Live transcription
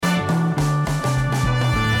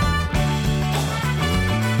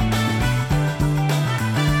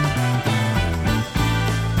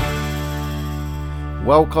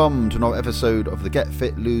Welcome to another episode of the Get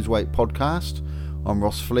Fit Lose Weight podcast. I'm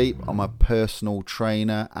Ross Fleet, I'm a personal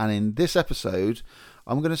trainer, and in this episode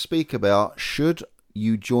I'm going to speak about should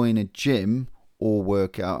you join a gym or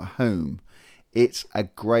work out at home. It's a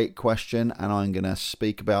great question and I'm going to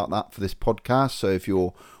speak about that for this podcast. So if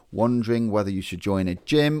you're wondering whether you should join a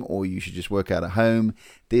gym or you should just work out at home,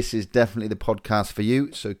 this is definitely the podcast for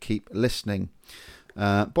you, so keep listening.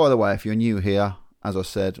 By the way, if you're new here, as I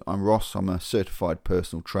said, I'm Ross, I'm a certified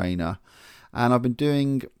personal trainer, and I've been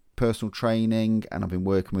doing personal training and I've been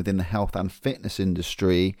working within the health and fitness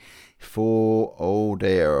industry for,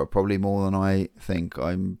 probably more than I think.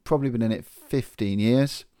 I've probably been in it 15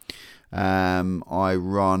 years. I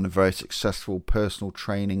run a very successful personal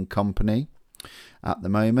training company at the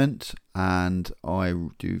moment, and I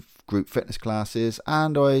do group fitness classes,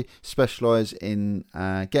 and I specialise in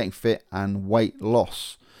getting fit and weight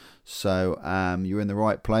loss. So you're in the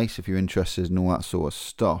right place if you're interested in all that sort of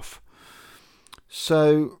stuff.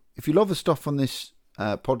 So if you love the stuff on this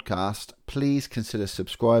podcast, please consider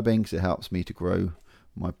subscribing because it helps me to grow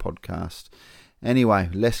my podcast.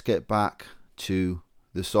 Anyway, let's get back to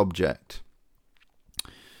the subject.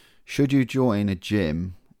 Should you join a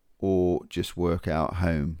gym or just work out at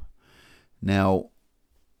home? Now,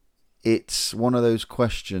 it's one of those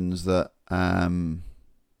questions that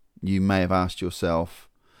you may have asked yourself.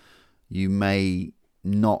 You may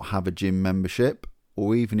not have a gym membership,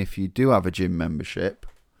 or even if you do have a gym membership,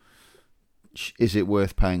 is it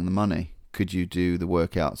worth paying the money? Could you do the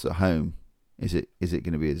workouts at home? Is it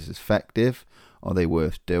going to be as effective? Are they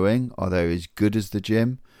worth doing? Are they as good as the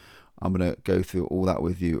gym? I'm going to go through all that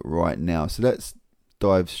with you right now. So let's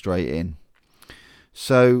dive straight in.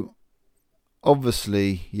 So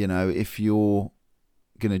obviously, if you're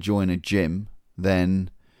going to join a gym, then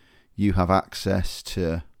you have access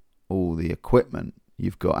to all the equipment.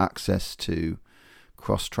 You've got access to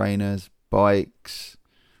cross trainers, bikes,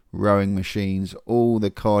 rowing machines, all the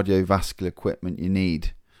cardiovascular equipment you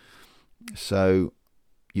need. So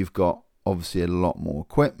you've got obviously a lot more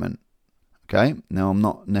equipment. Okay, now I'm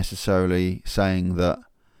not necessarily saying that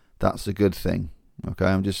that's a good thing. Okay,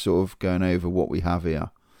 I'm just sort of going over what we have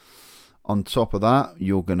here. On top of that,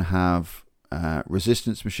 you're going to have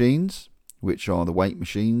resistance machines, which are the weight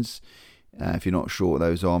machines. If you're not sure what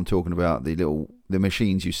those are, I'm talking about the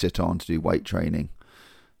machines you sit on to do weight training.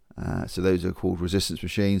 So those are called resistance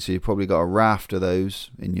machines. So you've probably got a raft of those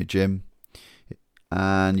in your gym,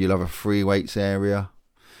 and you'll have a free weights area.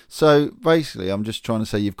 So basically, I'm just trying to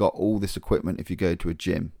say you've got all this equipment if you go to a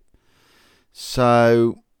gym.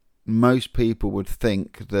 So most people would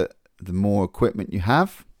think that the more equipment you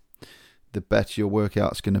have, the better your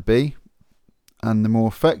workout's going to be, and the more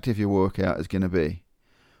effective your workout is going to be.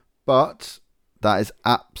 But that is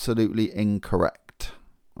absolutely incorrect.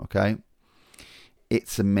 Okay?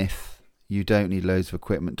 It's a myth. You don't need loads of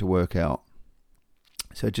equipment to work out.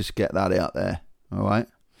 So just get that out there. All right?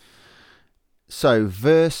 So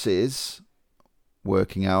versus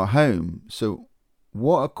working out at home. So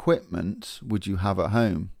what equipment would you have at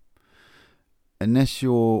home? Unless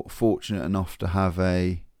you're fortunate enough to have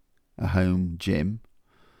a home gym,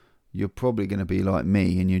 you're probably going to be like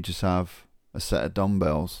me and you just have a set of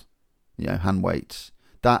dumbbells, hand weights.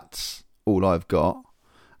 That's all I've got.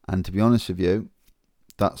 And to be honest with you,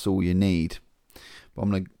 that's all you need. But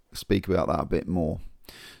I'm going to speak about that a bit more.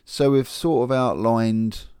 So we've sort of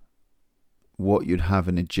outlined what you'd have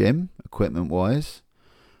in a gym, equipment-wise.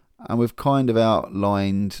 And we've kind of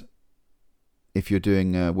outlined if you're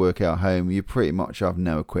doing a workout at home, you pretty much have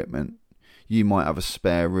no equipment. You might have a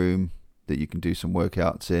spare room that you can do some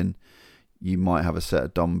workouts in. You might have a set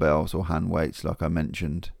of dumbbells or hand weights, like I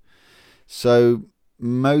mentioned. So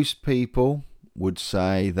most people would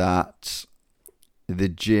say that the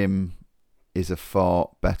gym is a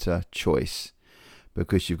far better choice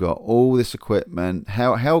because you've got all this equipment.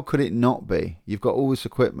 How could it not be? You've got all this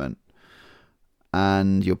equipment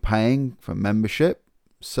and you're paying for membership,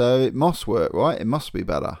 so it must work, right? It must be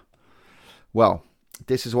better. Well,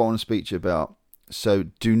 this is what I want to speak to you about. So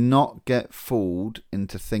do not get fooled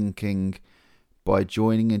into thinking by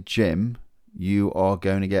joining a gym you are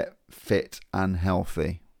going to get fit and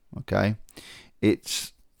healthy. Okay?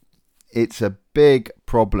 It's a big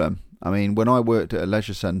problem. I mean, when I worked at a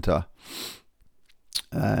leisure centre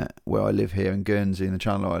where I live here in Guernsey in the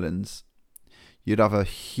Channel Islands, you'd have a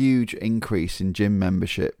huge increase in gym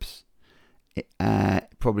memberships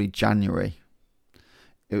probably January.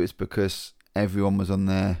 It was because everyone was on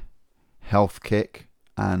their health kick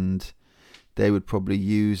and they would probably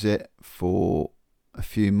use it for a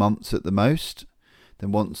few months at the most.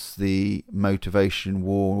 Then once the motivation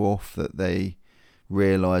wore off that they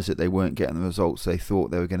realised that they weren't getting the results they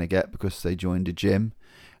thought they were going to get because they joined a gym,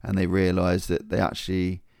 and they realised that they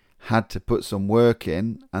actually had to put some work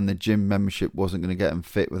in, and the gym membership wasn't going to get them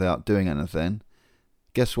fit without doing anything.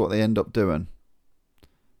 Guess what they end up doing?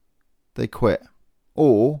 They quit.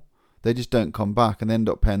 Or they just don't come back and they end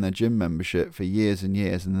up paying their gym membership for years and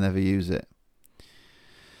years and never use it.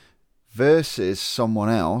 Versus someone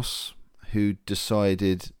else who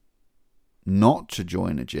decided not to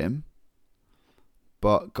join a gym,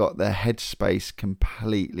 but got their headspace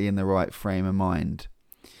completely in the right frame of mind.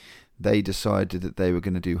 They decided that they were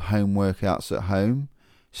going to do home workouts at home,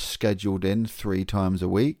 scheduled in 3 times a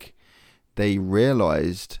week. They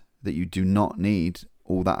realised that you do not need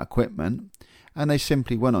all that equipment, and they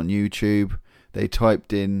simply went on YouTube, they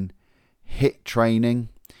typed in HIIT training,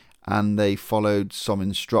 and they followed some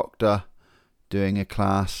instructor doing a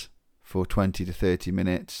class for 20 to 30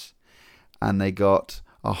 minutes, and they got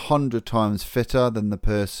 100 times fitter than the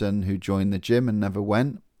person who joined the gym and never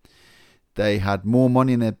went. They had more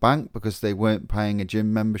money in their bank because they weren't paying a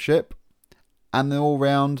gym membership, and they're all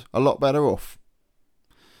round a lot better off.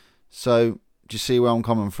 So, do you see where I'm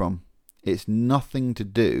coming from? It's nothing to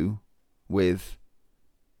do with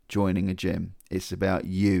joining a gym. It's about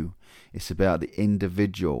you. It's about the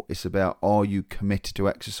individual. It's about, are you committed to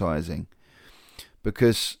exercising?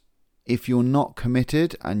 Because if you're not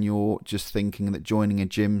committed and you're just thinking that joining a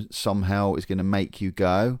gym somehow is going to make you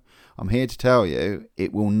go, I'm here to tell you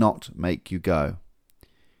it will not make you go.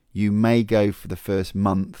 You may go for the first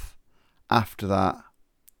month. After that,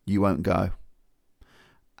 you won't go.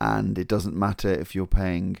 And it doesn't matter if you're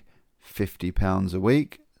paying £50 a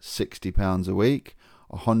week, £60 a week,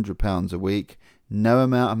 £100 a week. No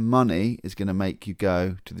amount of money is going to make you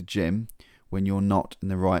go to the gym when you're not in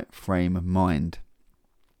the right frame of mind.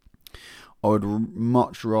 I would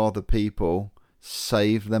much rather people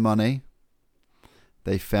save their money.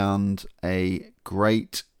 They found a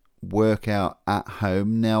great workout at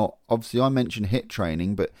home. Now, obviously, I mentioned HIIT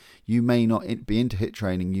training, but you may not be into HIIT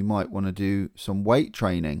training. You might want to do some weight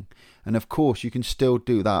training. And of course, you can still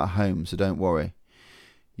do that at home, so don't worry.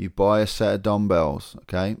 You buy a set of dumbbells,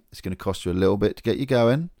 okay? It's going to cost you a little bit to get you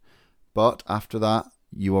going, but after that,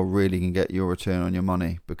 you are really going to get your return on your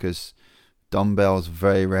money, because dumbbells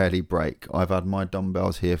very rarely break. I've had my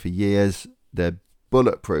dumbbells here for years. They're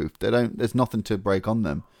bulletproof. There's nothing to break on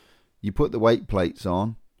them. You put the weight plates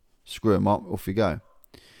on, screw them up, off you go.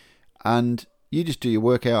 And you just do your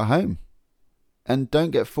workout at home. And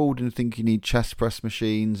don't get fooled and think you need chest press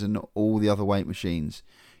machines and all the other weight machines.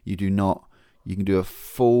 You do not. You can do a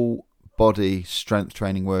full body strength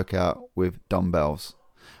training workout with dumbbells.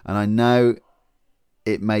 And I know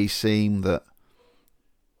it may seem that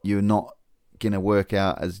you're not going to work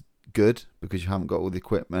out as good because you haven't got all the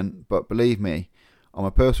equipment, but believe me, I'm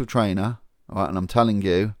a personal trainer, right, and I'm telling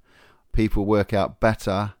you, people work out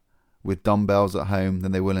better with dumbbells at home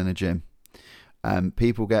than they will in a gym.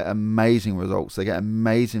 People get amazing results. They get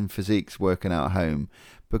amazing physiques working out at home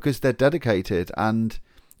because they're dedicated. And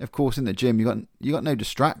of course, in the gym, you got no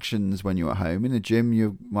distractions when you're at home. In the gym,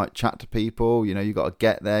 you might chat to people. You got to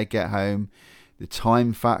get there, get home. The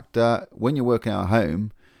time factor when you're working out at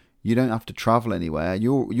home, you don't have to travel anywhere.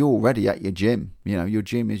 You're already at your gym. Your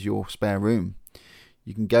gym is your spare room.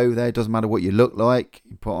 You can go there. It doesn't matter what you look like.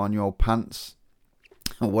 You put on your old pants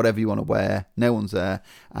or whatever you want to wear. No one's there,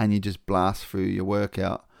 and you just blast through your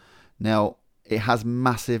workout. Now, it has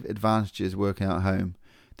massive advantages working out at home.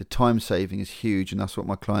 The time saving is huge, and that's what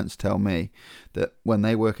my clients tell me, that when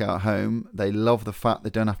they work out at home, they love the fact they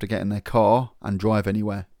don't have to get in their car and drive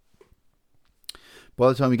anywhere. By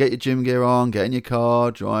the time you get your gym gear on, get in your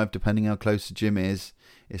car, drive, depending how close the gym is,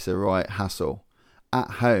 it's a right hassle. At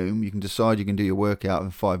home, you can decide you can do your workout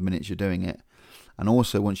in 5 minutes, you're doing it. And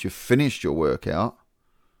also, once you've finished your workout,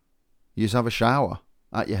 you just have a shower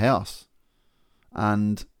at your house.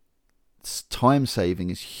 And time saving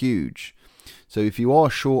is huge. So if you are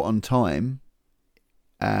short on time,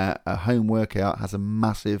 a home workout has a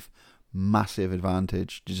massive, massive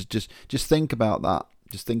advantage. Just think about that.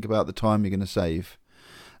 Just think about the time you're going to save.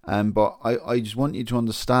 But I just want you to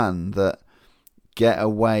understand that get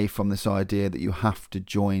away from this idea that you have to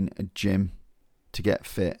join a gym to get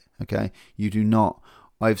fit. Okay, you do not.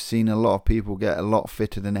 I've seen a lot of people get a lot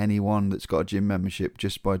fitter than anyone that's got a gym membership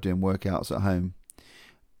just by doing workouts at home.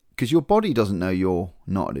 Because your body doesn't know you're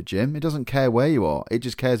not at a gym. It doesn't care where you are. It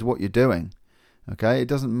just cares what you're doing. Okay, it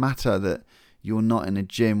doesn't matter that you're not in a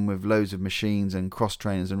gym with loads of machines and cross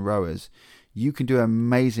trainers and rowers. You can do an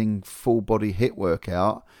amazing full body HIIT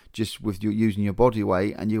workout just with using your body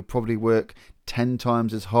weight, and you'll probably work 10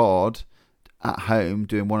 times as hard at home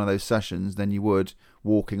doing one of those sessions than you would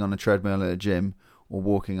walking on a treadmill at a gym or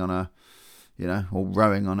walking on a, or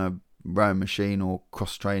rowing on a rowing machine, or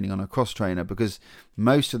cross training on a cross trainer, because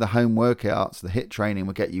most of the home workouts, the HIIT training,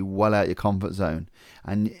 will get you well out your comfort zone.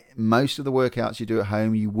 And most of the workouts you do at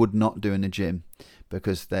home, you would not do in the gym,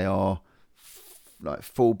 because they are like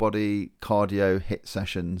full body cardio HIIT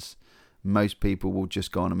sessions. Most people will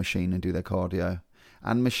just go on a machine and do their cardio,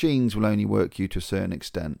 and machines will only work you to a certain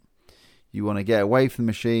extent. You want to get away from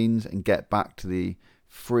the machines and get back to the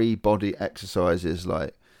free body exercises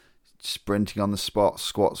like sprinting on the spot,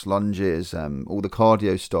 squats, lunges, all the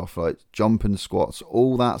cardio stuff like jumping squats.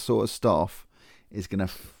 All that sort of stuff is going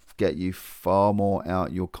to get you far more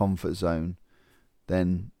out your comfort zone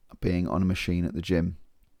than being on a machine at the gym.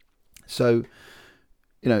 So,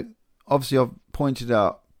 obviously I've pointed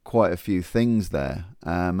out quite a few things there,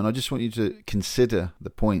 and I just want you to consider the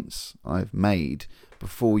points I've made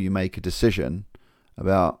before you make a decision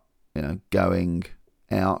about going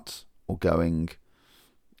out or going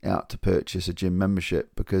out to purchase a gym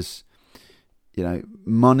membership, because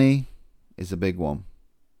money is a big one.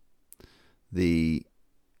 The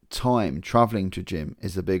time traveling to gym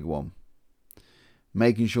is a big one.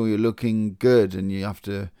 Making sure you're looking good, and you have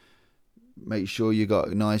to make sure you got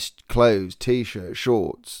nice clothes, t-shirts,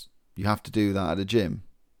 shorts. You have to do that at a gym.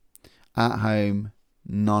 At home,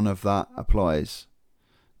 none of that applies.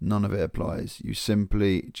 None of it applies. You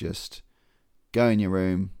simply just go in your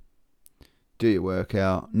room, do your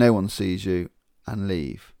workout, no one sees you, and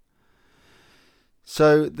leave.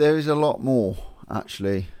 So there is a lot more,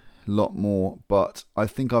 actually, a lot more, but I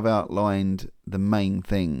think I've outlined the main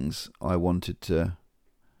things I wanted to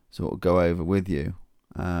sort of go over with you.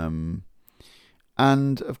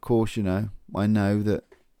 And of course, I know that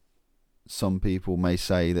some people may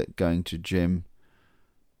say that going to gym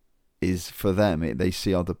is for them. They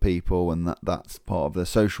see other people, and that's part of their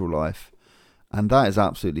social life, and that is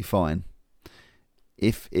absolutely fine.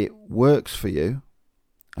 If it works for you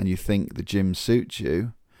and you think the gym suits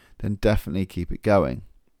you, then definitely keep it going.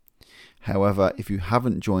 However, if you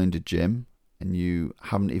haven't joined a gym and you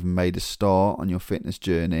haven't even made a start on your fitness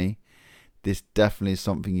journey, this definitely is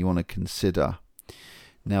something you want to consider.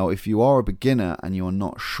 Now, if you are a beginner and you're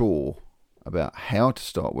not sure about how to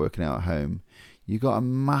start working out at home, you've got a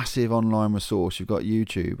massive online resource. You've got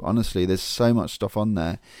YouTube. Honestly, there's so much stuff on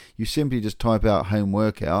there. You simply just type out home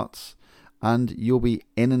workouts and you'll be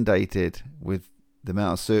inundated with the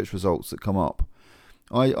amount of search results that come up.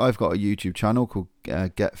 I've got a YouTube channel called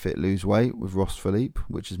Get Fit Lose Weight with Ross Philippe,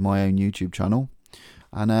 which is my own YouTube channel.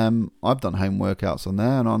 And I've done home workouts on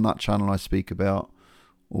there. And on that channel, I speak about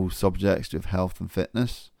all subjects of health and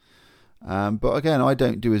fitness. But again, I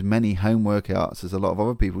don't do as many home workouts as a lot of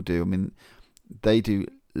other people do. I mean, they do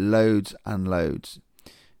loads and loads.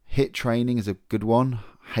 HIIT training is a good one.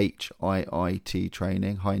 HIIT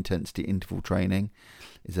training, high intensity interval training,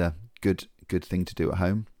 is a good thing to do at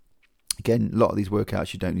home. Again, a lot of these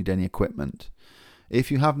workouts you don't need any equipment.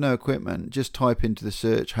 If you have no equipment, just type into the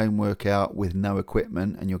search home workout with no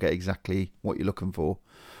equipment and you'll get exactly what you're looking for.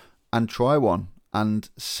 And try one and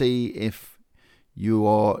see if you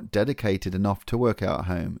are dedicated enough to work out at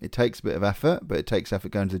home. It takes a bit of effort, but it takes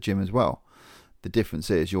effort going to the gym as well. The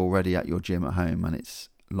difference is you're already at your gym at home and it's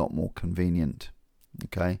a lot more convenient.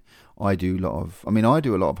 Okay, I do a lot of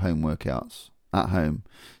home workouts at home.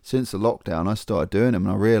 Since the lockdown, I started doing them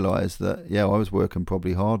and I realised that, I was working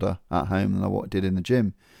probably harder at home than I did in the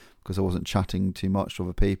gym, because I wasn't chatting too much to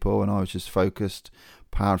other people and I was just focused,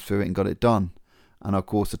 powered through it and got it done. And of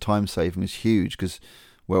course the time saving was huge, because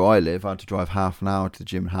where I live, I had to drive half an hour to the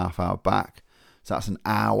gym, half hour back. So that's an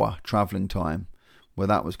hour travelling time, where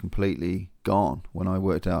that was completely gone when I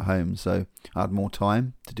worked out at home. So I had more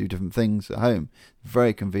time to do different things at home.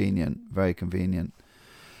 Very convenient, very convenient.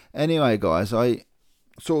 Anyway, guys, I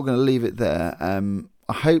sort of going to leave it there.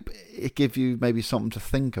 I hope it gives you maybe something to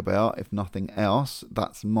think about, if nothing else.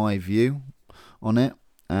 That's my view on it.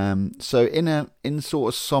 So in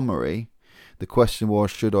sort of summary, the question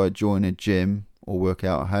was, should I join a gym or work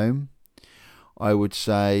out at home? I would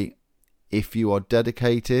say, if you are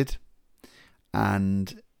dedicated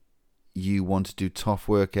and you want to do tough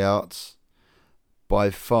workouts, by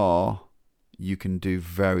far you can do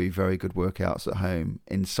very, very good workouts at home.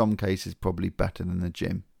 In some cases, probably better than the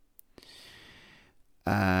gym.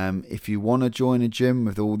 If you want to join a gym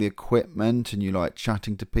with all the equipment and you like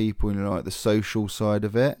chatting to people and you like the social side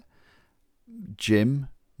of it, gym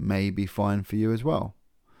may be fine for you as well.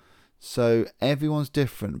 So everyone's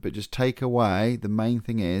different, but just take away, the main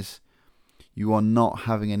thing is, you are not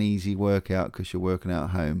having an easy workout because you're working out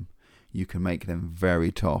at home. You can make them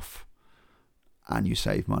very tough and you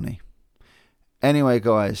save money. Anyway,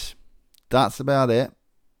 guys, that's about it.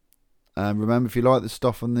 Remember, if you like the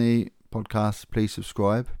stuff on the podcast, please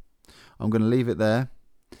subscribe. I'm going to leave it there.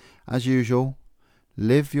 As usual,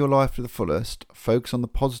 live your life to the fullest, focus on the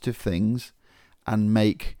positive things, and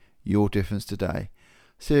make your difference today.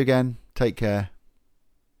 See you again. Take care.